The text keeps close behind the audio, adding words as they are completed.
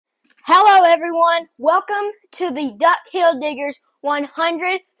Hello everyone, welcome to the Duckhill Diggers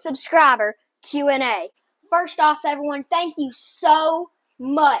 100 subscriber Q&A. First off everyone, thank you so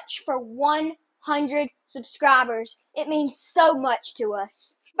much for 100 subscribers. It means so much to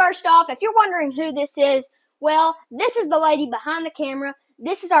us. First off, if you're wondering who this is, well, this is the lady behind the camera.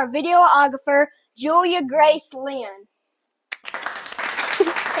 This is our videographer, Julia Grace Lynn.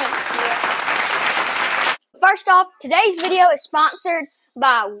 Thank you. First off, today's video is sponsored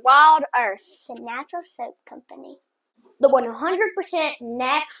by YALL, The natural soap company. the 100%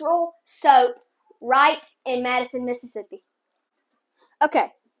 natural soap right in Madison, Mississippi.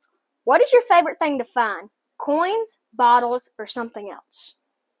 Okay, what is your favorite thing to find? Coins, bottles, or something else?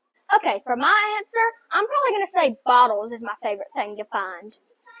 Okay, for my answer, I'm probably going to say bottles is my favorite thing to find.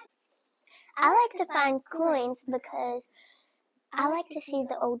 I like to find coins because I like to see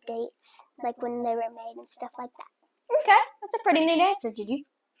the old dates, like when they were made and stuff like that. Okay, that's a pretty neat answer, Gigi.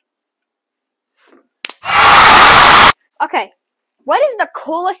 Okay, what is the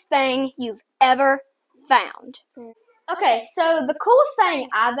coolest thing you've ever found? Okay, so the coolest thing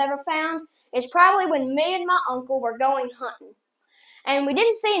I've ever found is probably when me and my uncle were going hunting. And we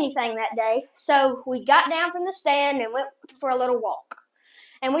didn't see anything that day, so we got down from the stand and went for a little walk.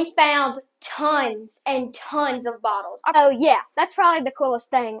 And we found tons and tons of bottles. Oh yeah, that's probably the coolest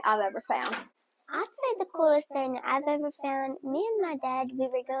thing I've ever found. I'd say the coolest thing I've ever found, me and my dad, we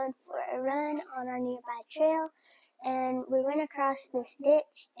were going for a run on our nearby trail, and we went across this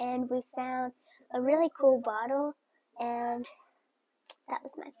ditch, and we found a really cool bottle, and that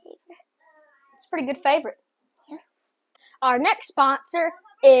was my favorite. It's a pretty good favorite. Yeah. Our next sponsor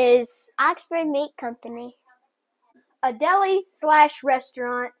is Oxford Meat Company. a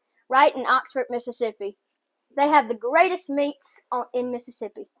deli/restaurant right in Oxford, Mississippi. They have the greatest meats in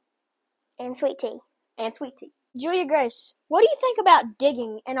Mississippi. And sweet tea. And sweet tea. Julia Grace, what do you think about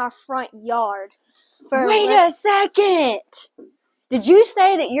digging in our front yard? Wait a second! Did you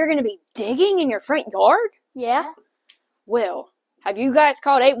say that you're going to be digging in your front yard? Yeah? Well, have you guys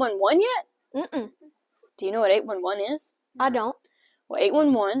called 811 yet? Mm-mm. Do you know what 811 is? I don't. Well,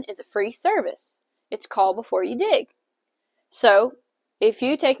 811 is a free service. It's call before you dig. So, if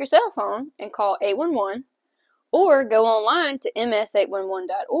you take your cell phone and call 811 or go online to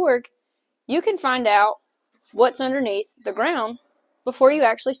ms811.org, you can find out what's underneath the ground before you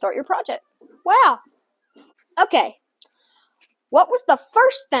actually start your project. Wow. Okay. What was the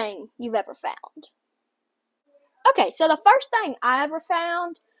first thing you've ever found? Okay, so the first thing I ever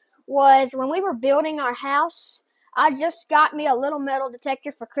found was when we were building our house. I just got me a little metal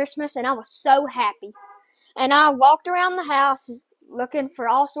detector for Christmas, and I was so happy. And I walked around the house looking for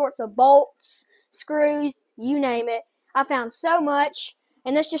all sorts of bolts, screws, you name it. I found so much,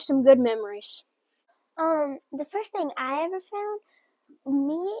 and that's just some good memories. The first thing I ever found,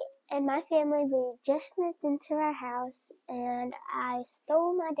 me and my family, we just moved into our house, and I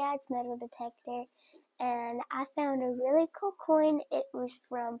stole my dad's metal detector, and I found a really cool coin. It was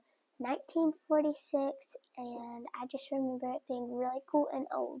from 1946, and I just remember it being really cool and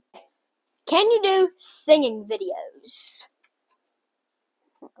old. Can you do singing videos?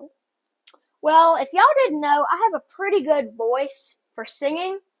 No. Well, if y'all didn't know, I have a pretty good voice for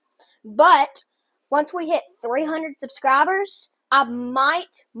singing, but once we hit 300 subscribers, I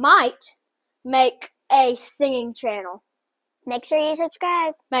might make a singing channel. Make sure you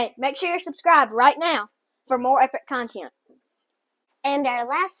subscribe. Make sure you're subscribed right now for more epic content. And our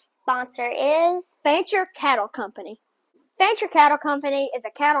last sponsor is Fancher Cattle Company. Fancher Cattle Company is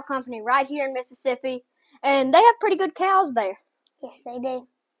a cattle company right here in Mississippi, and they have pretty good cows there. Yes, they do.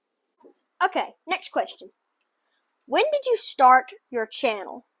 Okay, next question. When did you start your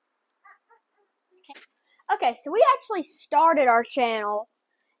channel? Okay, so we actually started our channel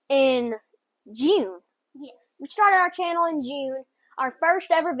in June. Yes. We started our channel in June. Our first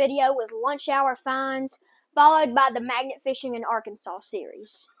ever video was lunch hour finds, followed by the magnet fishing in Arkansas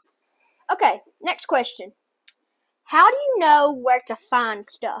series. Okay, next question. How do you know where to find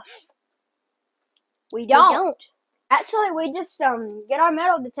stuff? We don't. Actually, we just get our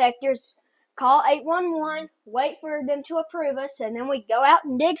metal detectors, call 811, wait for them to approve us, and then we go out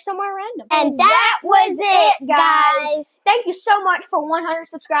and dig somewhere random. And that was it, guys. Thank you so much for 100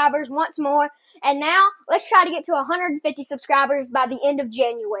 subscribers once more. And now, let's try to get to 150 subscribers by the end of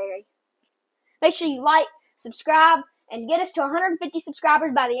January. Make sure you like, subscribe, and get us to 150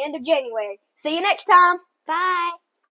 subscribers by the end of January. See you next time. Bye.